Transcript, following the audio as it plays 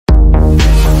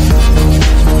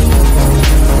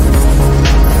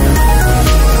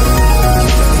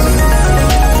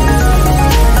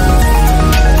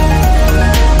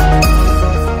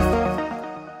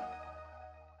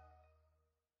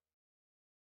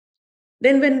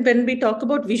Then when we talk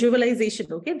about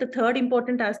visualization, okay, the third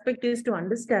important aspect is to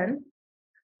understand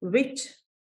which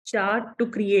chart to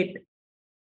create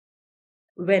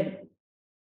when.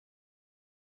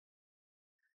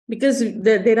 Because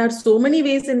there are so many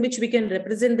ways in which we can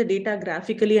represent the data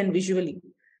graphically and visually.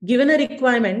 Given a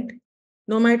requirement,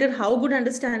 no matter how good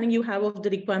understanding you have of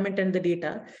the requirement and the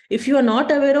data, if you are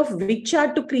not aware of which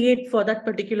chart to create for that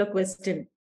particular question,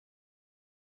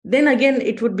 then again,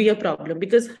 it would be a problem,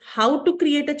 because how to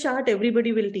create a chart,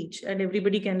 everybody will teach and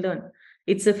everybody can learn.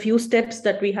 It's a few steps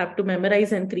that we have to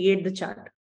memorize and create the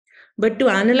chart. But to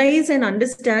analyze and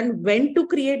understand when to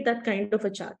create that kind of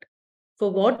a chart,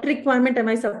 for what requirement am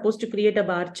I supposed to create a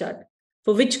bar chart?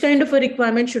 For which kind of a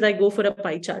requirement should I go for a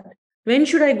pie chart? When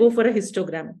should I go for a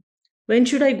histogram? When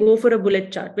should I go for a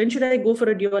bullet chart? When should I go for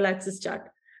a dual axis chart?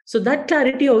 So that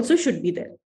clarity also should be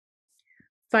there.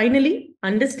 Finally,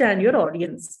 understand your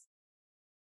audience.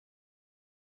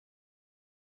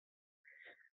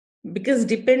 Because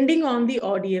depending on the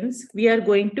audience, we are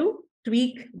going to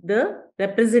tweak the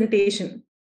representation.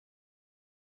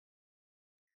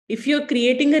 If you're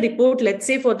creating a report, let's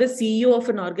say for the CEO of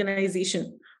an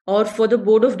organization or for the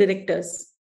board of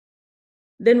directors,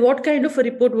 then what kind of a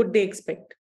report would they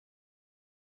expect?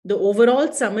 The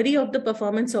overall summary of the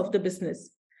performance of the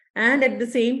business, and at the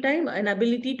same time, an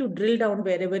ability to drill down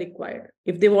wherever required.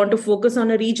 If they want to focus on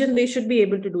a region, they should be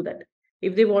able to do that.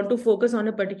 If they want to focus on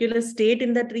a particular state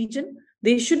in that region,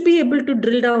 they should be able to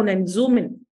drill down and zoom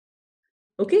in.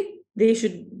 Okay, they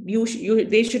should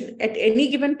at any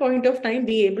given point of time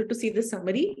be able to see the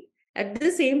summary. At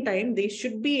the same time, they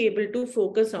should be able to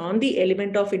focus on the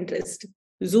element of interest.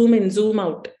 Zoom in, zoom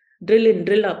out, drill in,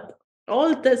 drill up.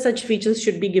 All the such features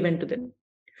should be given to them.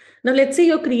 Now, let's say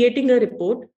you're creating a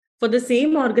report for the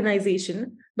same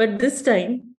organization, but this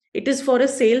time it is for a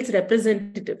sales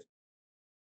representative.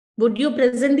 Would you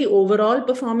present the overall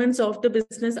performance of the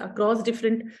business across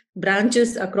different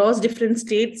branches, across different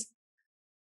states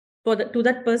to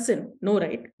that person? No,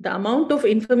 right? The amount of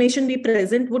information we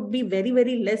present would be very,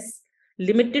 very less,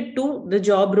 limited to the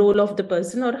job role of the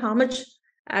person, or how much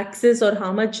access or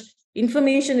how much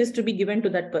information is to be given to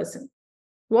that person.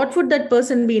 What would that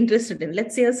person be interested in?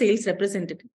 Let's say a sales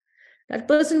representative. That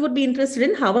person would be interested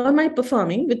in, how am I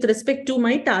performing with respect to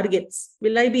my targets?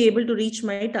 Will I be able to reach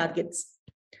my targets?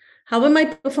 How am I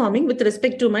performing with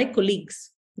respect to my colleagues?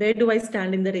 Where do I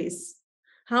stand in the race?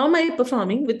 How am I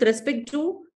performing with respect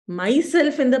to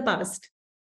myself in the past?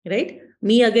 Right?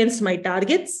 Me against my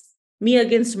targets, me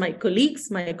against my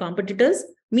colleagues, my competitors,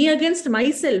 me against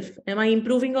myself. Am I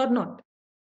improving or not?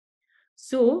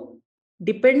 So,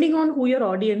 depending on who your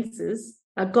audience is,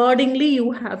 accordingly,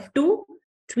 you have to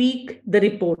tweak the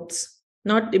reports.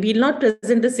 We'll not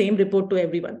present the same report to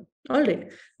everyone. All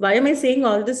right. Why am I saying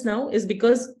all this now? Is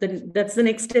because that's the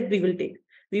next step we will take.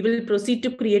 We will proceed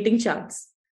to creating charts.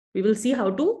 We will see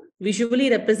how to visually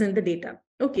represent the data.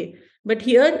 Okay. But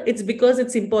here it's because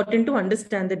it's important to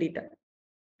understand the data.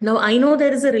 Now, I know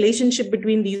there is a relationship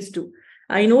between these two.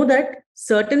 I know that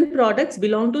certain products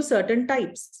belong to certain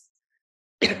types.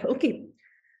 Okay.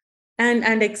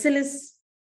 And Excel is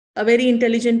a very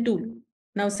intelligent tool.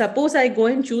 Now, suppose I go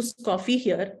and choose coffee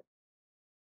here.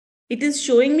 It is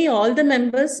showing me all the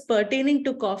members pertaining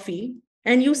to coffee.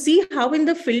 And you see how in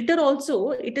the filter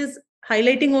also, it is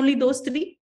highlighting only those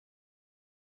three.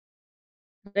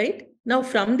 Right? Now,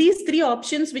 from these three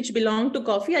options which belong to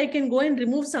coffee, I can go and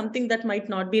remove something that might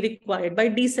not be required by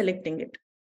deselecting it.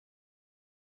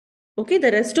 Okay,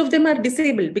 the rest of them are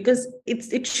disabled because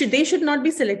they should not be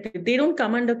selected. They don't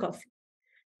come under coffee.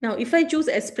 Now, if I choose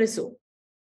espresso,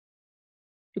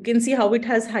 you can see how it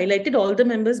has highlighted all the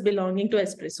members belonging to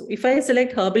espresso. If I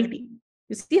select herbal tea,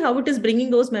 you see how it is bringing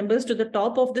those members to the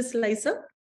top of the slicer,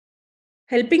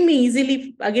 helping me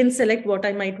easily again select what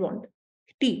I might want.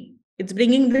 Tea, it's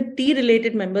bringing the tea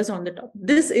related members on the top.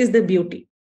 This is the beauty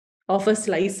of a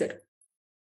slicer,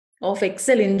 of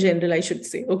Excel in general, I should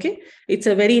say. Okay, it's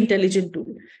a very intelligent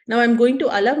tool. Now I'm going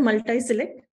to allow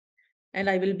multi-select and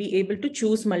I will be able to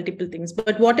choose multiple things.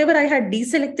 But whatever I had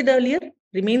deselected earlier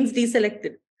remains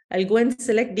deselected. I'll go and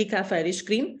select decaf Irish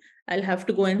cream. I'll have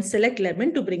to go and select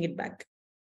lemon to bring it back.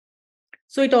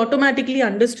 So it automatically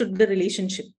understood the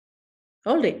relationship.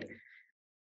 All right.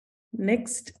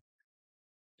 Next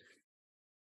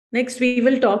we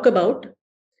will talk about.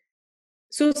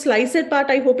 So slicer part,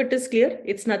 I hope it is clear.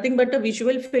 It's nothing but a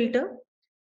visual filter.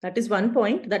 That is one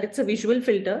point, that it's a visual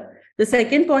filter. The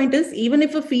second point is, even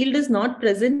if a field is not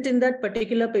present in that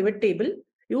particular pivot table,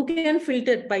 you can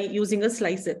filter it by using a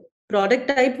slicer. Product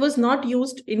type was not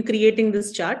used in creating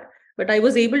this chart, but I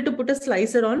was able to put a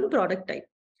slicer on product type.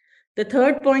 The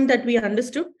third point that we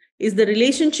understood is the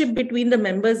relationship between the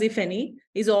members, if any,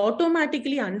 is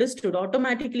automatically understood,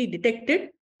 automatically detected,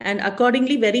 and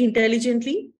accordingly, very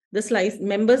intelligently, the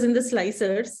members in the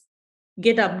slicers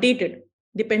get updated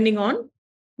depending on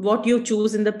what you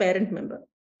choose in the parent member.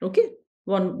 Okay,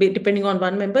 depending on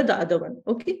one member, the other one.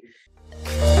 Okay.